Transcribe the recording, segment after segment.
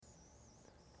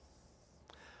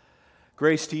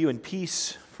Grace to you and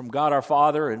peace from God our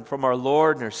Father and from our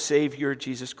Lord and our Savior,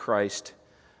 Jesus Christ.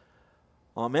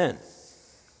 Amen.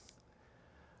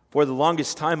 For the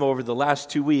longest time over the last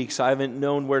 2 weeks, I haven't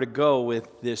known where to go with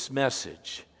this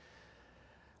message.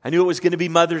 I knew it was going to be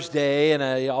Mother's Day, and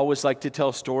I always like to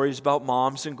tell stories about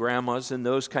moms and grandmas and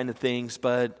those kind of things,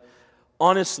 but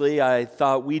honestly, I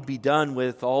thought we'd be done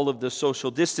with all of the social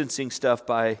distancing stuff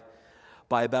by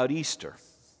about Easter.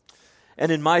 And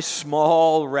in my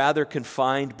small, rather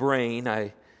confined brain,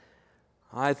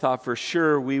 I thought for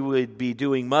sure we would be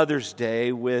doing Mother's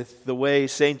Day with the way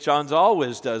St. John's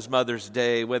always does Mother's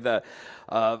Day, with a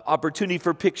opportunity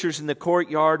for pictures in the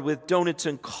courtyard with donuts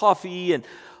and coffee and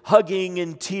hugging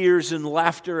and tears and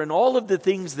laughter and all of the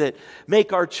things that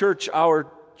make our church.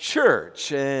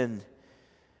 And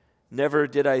never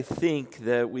did I think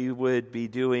that we would be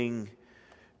doing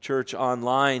church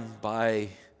online by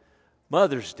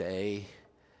Mother's Day.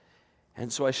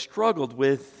 And so I struggled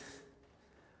with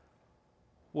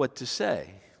what to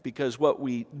say, because what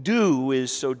we do is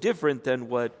so different than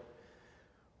what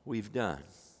we've done.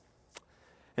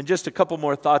 And just a couple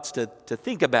more thoughts to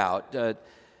think about.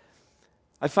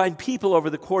 I find people over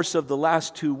the course of the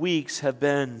last 2 weeks have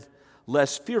been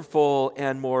less fearful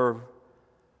and more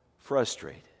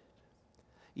frustrated.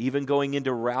 Even going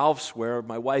into Ralph's, where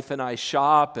my wife and I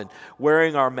shop, and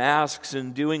wearing our masks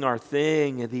and doing our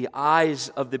thing, the eyes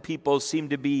of the people seem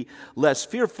to be less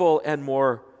fearful and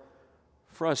more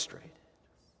frustrated.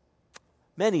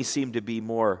 Many seem to be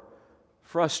more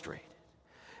frustrated.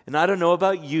 And I don't know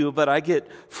about you, but I get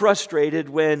frustrated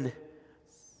when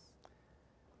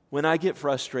I get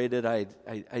frustrated, I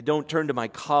don't turn to my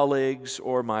colleagues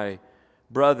or my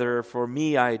brother. For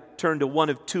me, I turn to one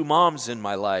of two moms in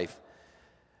my life.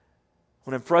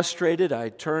 When I'm frustrated, I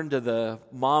turn to the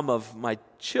mom of my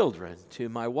children, to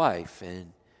my wife,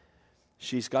 and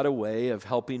she's got a way of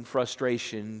helping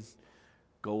frustration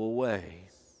go away.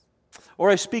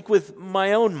 Or I speak with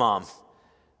my own mom,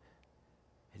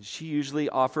 and she usually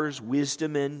offers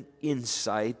wisdom and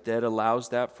insight that allows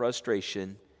that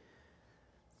frustration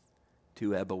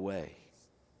to ebb away.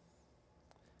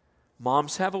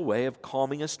 Moms have a way of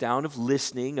calming us down, of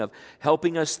listening, of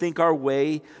helping us think our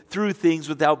way through things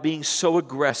without being so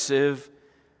aggressive.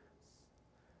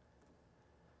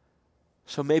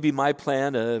 So maybe my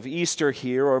plan of Easter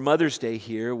here or Mother's Day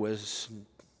here was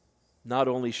not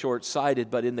only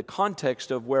short-sighted, but in the context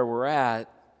of where we're at,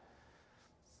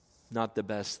 not the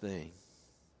best thing.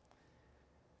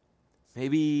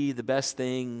 Maybe the best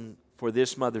thing for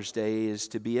this Mother's Day is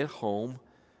to be at home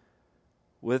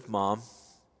with Mom,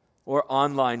 or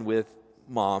online with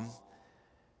Mom,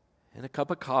 and a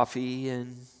cup of coffee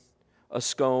and a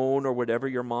scone or whatever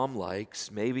your mom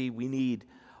likes. Maybe we need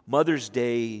Mother's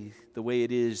Day the way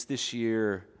it is this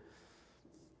year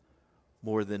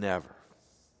more than ever.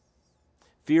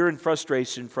 Fear and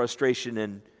frustration, frustration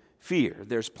and fear.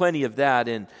 There's plenty of that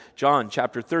in John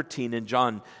chapter 13 and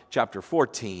John chapter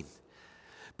 14.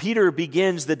 Peter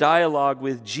begins the dialogue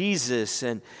with Jesus,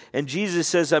 and Jesus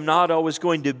says, I'm not always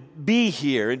going to be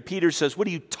here. And Peter says, what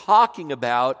are you talking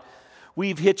about?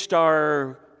 We've hitched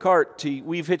our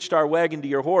wagon to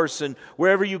your horse, and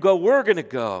wherever you go, we're going to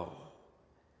go.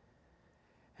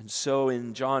 And so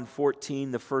in John 14,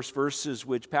 the first verses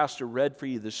which Pastor read for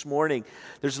you this morning,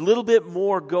 there's a little bit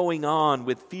more going on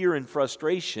with fear and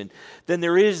frustration than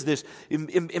there is this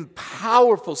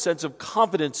powerful sense of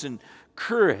confidence and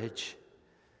courage.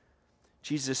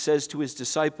 Jesus says to his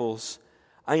disciples,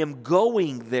 I am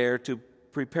going there to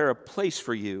prepare a place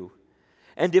for you.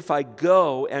 And if I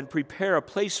go and prepare a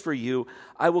place for you,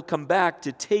 I will come back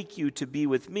to take you to be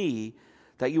with me,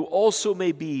 that you also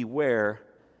may be where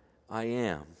I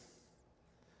am.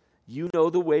 You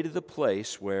know the way to the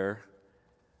place where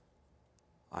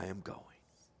I am going.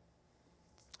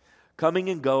 Coming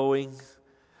and going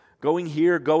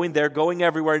here, going there, going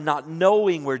everywhere, not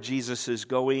knowing where Jesus is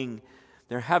going.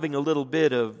 They're having a little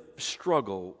bit of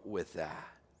struggle with that.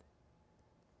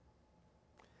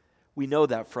 We know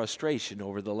that frustration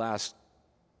over the last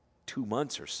 2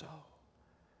 months or so.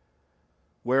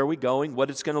 Where are we going? What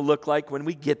it's going to look like when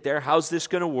we get there? How's this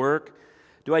going to work?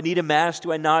 Do I need a mask?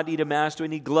 Do I not need a mask? Do I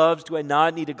need gloves? Do I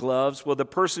not need gloves? Will the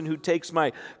person who takes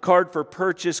my card for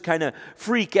purchase kind of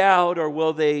freak out, or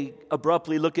will they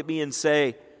abruptly look at me and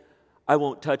say, I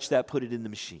won't touch that, put it in the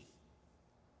machine?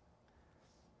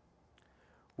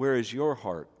 Where is your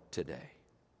heart today?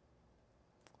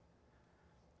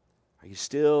 Are you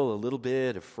still a little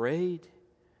bit afraid?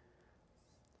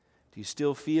 Do you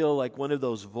still feel like one of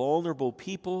those vulnerable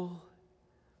people?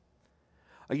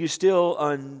 Are you still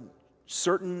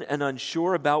uncertain and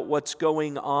unsure about what's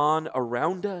going on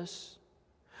around us?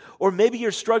 Or maybe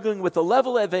you're struggling with a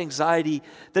level of anxiety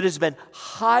that has been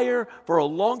higher for a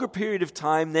longer period of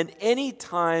time than any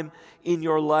time in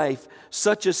your life,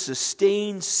 such a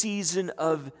sustained season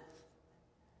of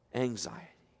anxiety.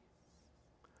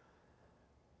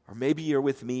 Or maybe you're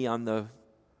with me on the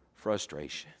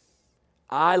frustration.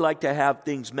 I like to have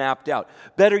things mapped out.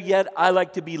 Better yet, I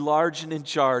like to be large and in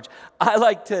charge. I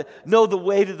like to know the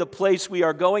way to the place we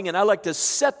are going, and I like to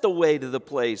set the way to the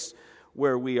place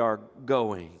where we are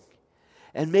going.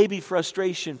 And maybe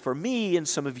frustration for me and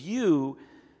some of you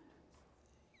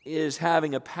is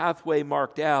having a pathway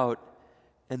marked out,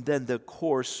 and then the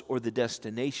course or the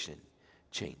destination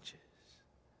changes.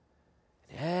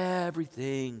 And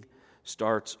everything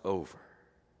starts over.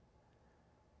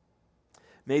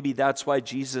 Maybe that's why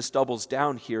Jesus doubles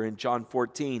down here in John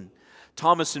 14.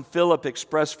 Thomas and Philip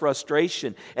express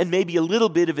frustration and maybe a little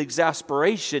bit of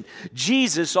exasperation.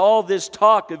 Jesus, all this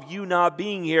talk of you not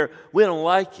being here, we don't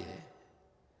like it.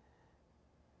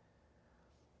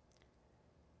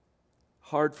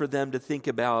 Hard for them to think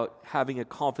about having a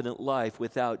confident life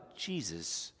without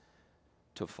Jesus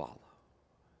to follow.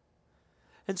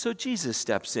 And so Jesus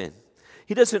steps in.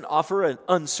 He doesn't offer an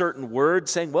uncertain word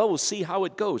saying, well, we'll see how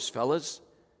it goes, fellas.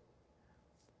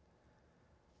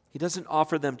 He doesn't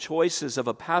offer them choices of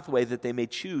a pathway that they may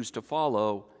choose to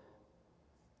follow.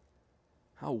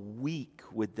 How weak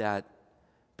would that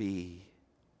be?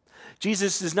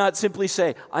 Jesus does not simply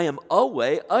say, I am a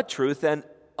way, a truth, and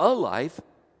a life.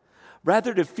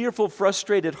 Rather, to fearful,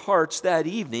 frustrated hearts that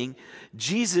evening,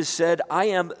 Jesus said, I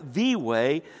am the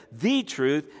way, the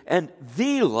truth, and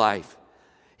the life.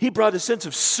 He brought a sense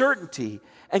of certainty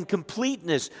and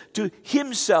completeness to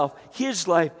himself, his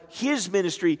life, his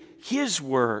ministry, his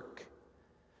work.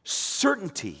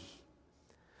 Certainty.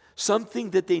 Something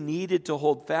that they needed to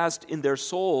hold fast in their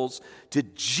souls to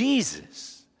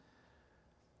Jesus.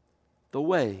 The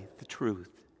way, the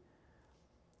truth,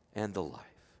 and the life.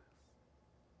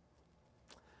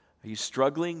 Are you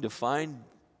struggling to find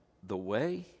the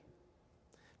way?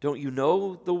 Don't you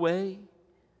know the way?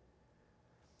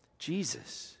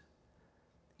 Jesus,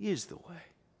 He is the way.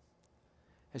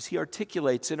 As He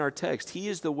articulates in our text, He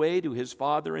is the way to His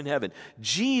Father in heaven.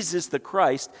 Jesus the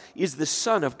Christ is the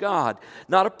Son of God,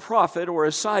 not a prophet or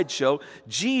a sideshow.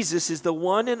 Jesus is the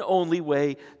one and only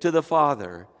way to the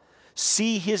Father.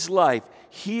 See His life,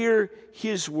 hear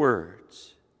His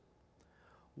words.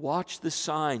 Watch the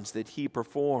signs that He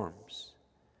performs.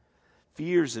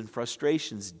 Fears and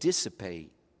frustrations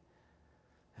dissipate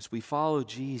as we follow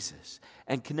Jesus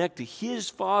and connect to His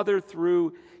Father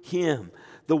through Him.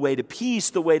 The way to peace,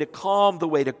 the way to calm, the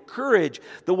way to courage,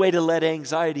 the way to let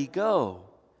anxiety go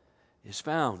is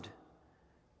found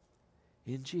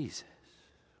in Jesus.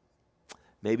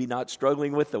 Maybe not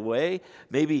struggling with the way,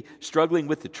 maybe struggling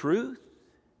with the truth.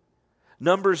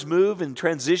 Numbers move and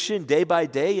transition day by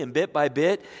day and bit by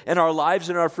bit, and our lives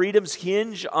and our freedoms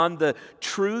hinge on the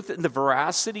truth and the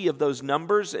veracity of those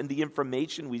numbers and the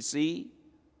information we see.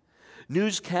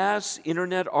 Newscasts,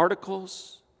 internet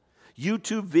articles,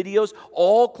 YouTube videos,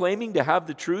 all claiming to have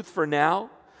the truth for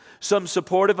now. Some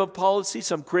supportive of policy,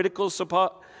 some critical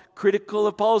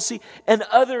of policy, and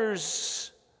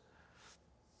others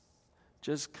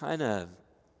just kind of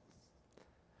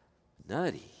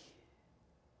nutty.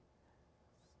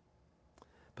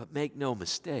 But make no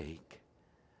mistake,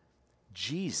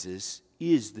 Jesus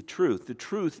is the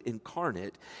truth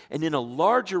incarnate. And in a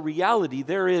larger reality,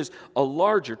 there is a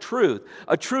larger truth,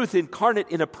 a truth incarnate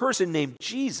in a person named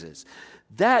Jesus.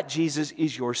 That Jesus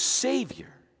is your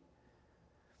Savior.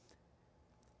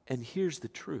 And here's the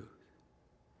truth.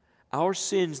 Our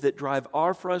sins that drive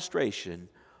our frustration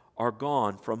are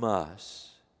gone from us.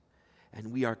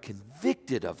 And we are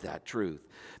convicted of that truth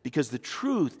because the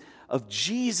truth of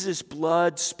Jesus'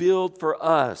 blood spilled for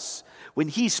us. When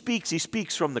He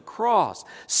speaks from the cross.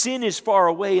 Sin is far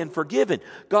away and forgiven.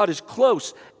 God is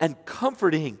close and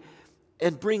comforting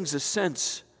and brings a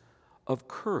sense of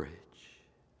courage.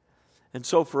 And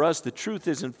so for us, the truth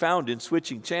isn't found in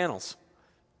switching channels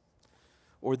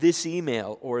or this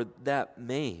email or that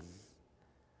meme.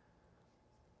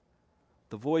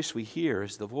 The voice we hear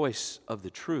is the voice of the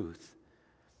truth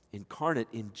incarnate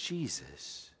in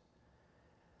Jesus.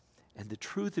 And the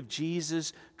truth of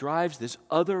Jesus drives this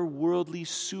otherworldly,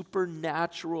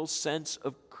 supernatural sense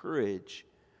of courage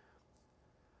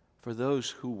for those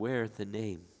who wear the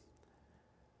name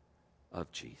of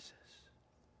Jesus.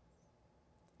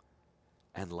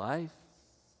 And life?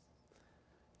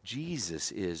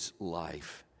 Jesus is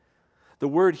life. The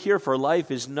word here for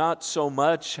life is not so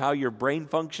much how your brain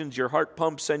functions, your heart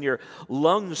pumps, and your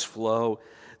lungs flow.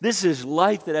 This is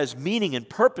life that has meaning and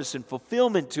purpose and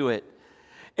fulfillment to it.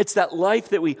 It's that life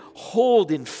that we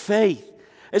hold in faith.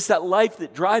 It's that life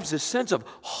that drives a sense of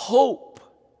hope.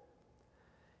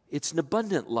 It's an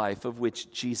abundant life of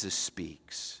which Jesus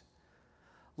speaks.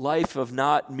 Life of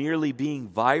not merely being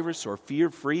virus or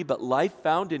fear-free, but life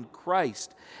found in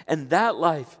Christ. And that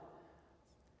life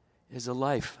is a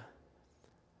life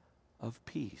of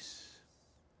peace.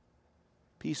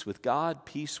 Peace with God,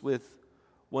 peace with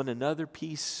one another,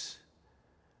 peace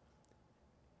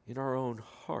in our own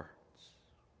hearts.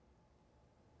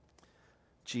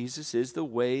 Jesus is the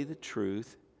way, the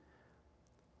truth,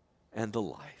 and the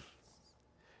life.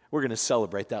 We're going to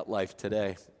celebrate that life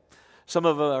today. Some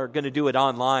of us are going to do it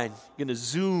online. You're going to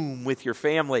Zoom with your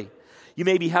family. You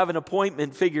maybe have an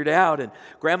appointment figured out, and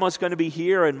grandma's going to be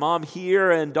here, and mom here,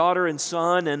 and daughter and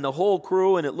son, and the whole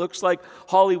crew, and it looks like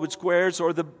Hollywood Squares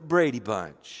or the Brady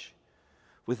Bunch,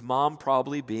 with mom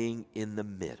probably being in the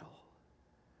middle.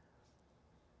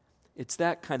 It's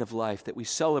that kind of life that we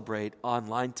celebrate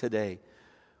online today,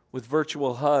 with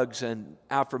virtual hugs and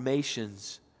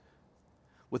affirmations,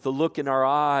 with a look in our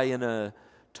eye and a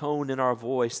tone in our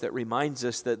voice that reminds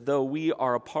us that though we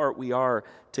are apart, we are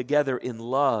together in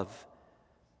love.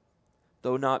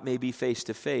 Though not maybe face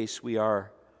to face, we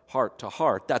are heart to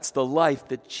heart. That's the life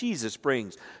that Jesus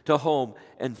brings to home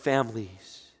and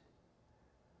families.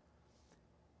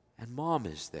 And mom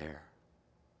is there.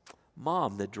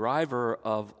 Mom, the driver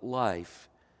of life,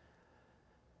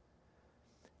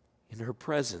 in her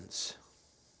presence,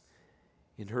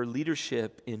 in her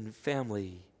leadership in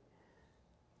family,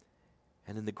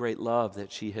 and in the great love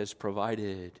that she has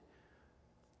provided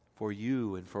for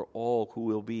you and for all who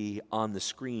will be on the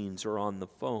screens or on the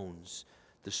phones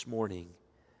this morning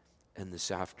and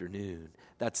this afternoon.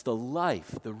 That's the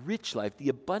life, the rich life, the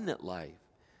abundant life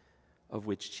of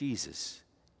which Jesus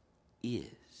is.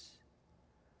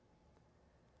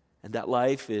 And that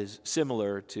life is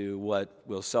similar to what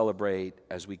we'll celebrate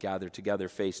as we gather together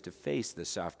face to face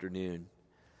this afternoon.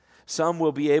 Some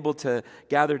will be able to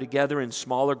gather together in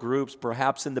smaller groups,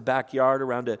 perhaps in the backyard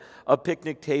around a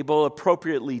picnic table,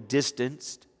 appropriately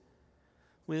distanced.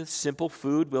 With simple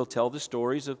food, we'll tell the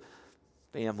stories of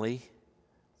family,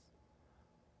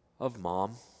 of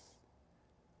mom,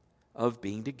 of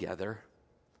being together,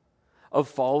 of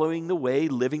following the way,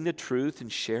 living the truth,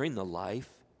 and sharing the life.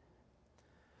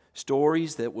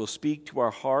 Stories that will speak to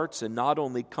our hearts and not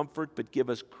only comfort but give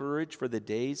us courage for the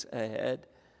days ahead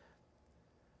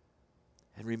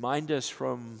and remind us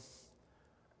from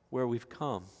where we've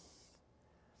come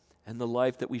and the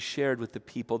life that we shared with the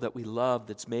people that we love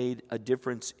that's made a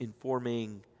difference in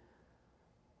forming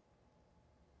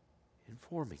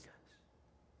us.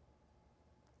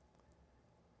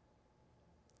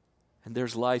 And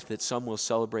there's life that some will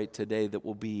celebrate today that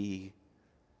will be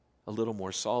a little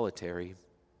more solitary.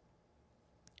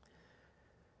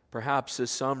 Perhaps as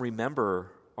some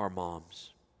remember our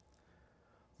moms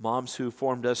who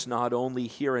formed us not only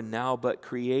here and now, but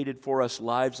created for us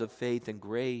lives of faith and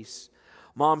grace.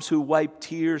 Moms who wiped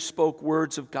tears, spoke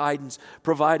words of guidance,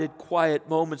 provided quiet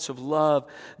moments of love.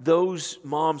 Those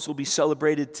moms will be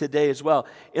celebrated today as well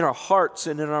in our hearts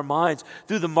and in our minds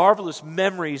through the marvelous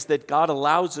memories that God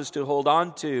allows us to hold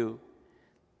on to.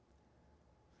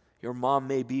 Your mom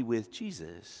may be with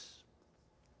Jesus,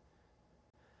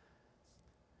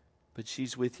 but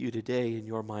she's with you today in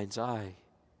your mind's eye.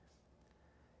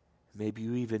 Maybe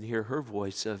you even hear her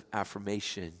voice of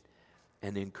affirmation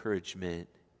and encouragement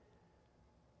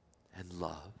and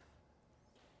love.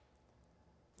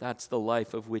 That's the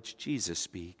life of which Jesus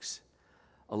speaks,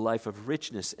 a life of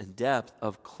richness and depth,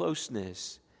 of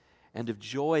closeness and of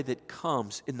joy that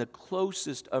comes in the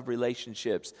closest of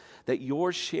relationships that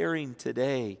you're sharing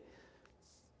today,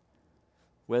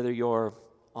 whether you're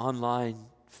online,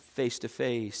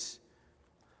 face-to-face,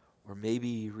 or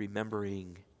maybe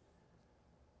remembering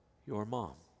your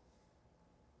mom.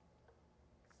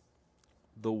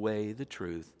 The way, the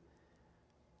truth,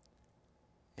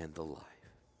 and the life.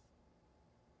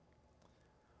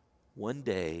 One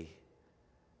day,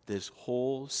 this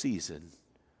whole season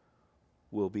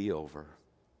will be over.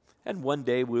 And one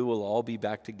day we will all be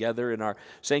back together in our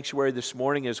sanctuary this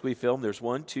morning as we film. There's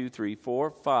 1, 2, 3,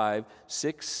 4, 5,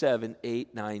 6, 7,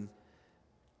 8, 9,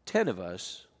 10 of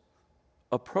us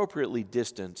appropriately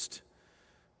distanced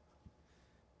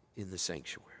in the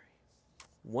sanctuary.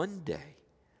 One day,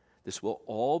 this will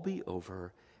all be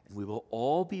over, and we will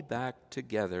all be back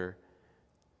together,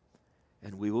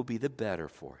 and we will be the better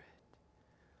for it.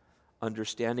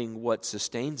 Understanding what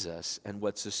sustains us and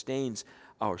what sustains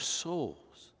our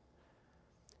souls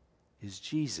is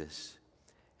Jesus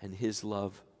and His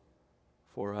love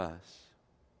for us.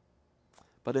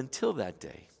 But until that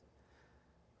day,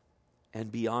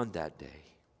 and beyond that day,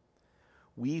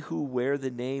 We who wear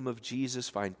the name of Jesus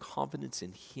find confidence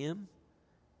in him,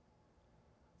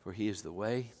 for he is the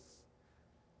way,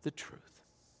 the truth,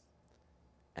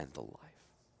 and the life.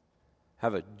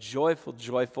 Have a joyful,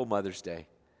 joyful Mother's Day,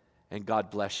 and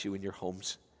God bless you in your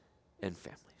homes and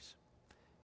families.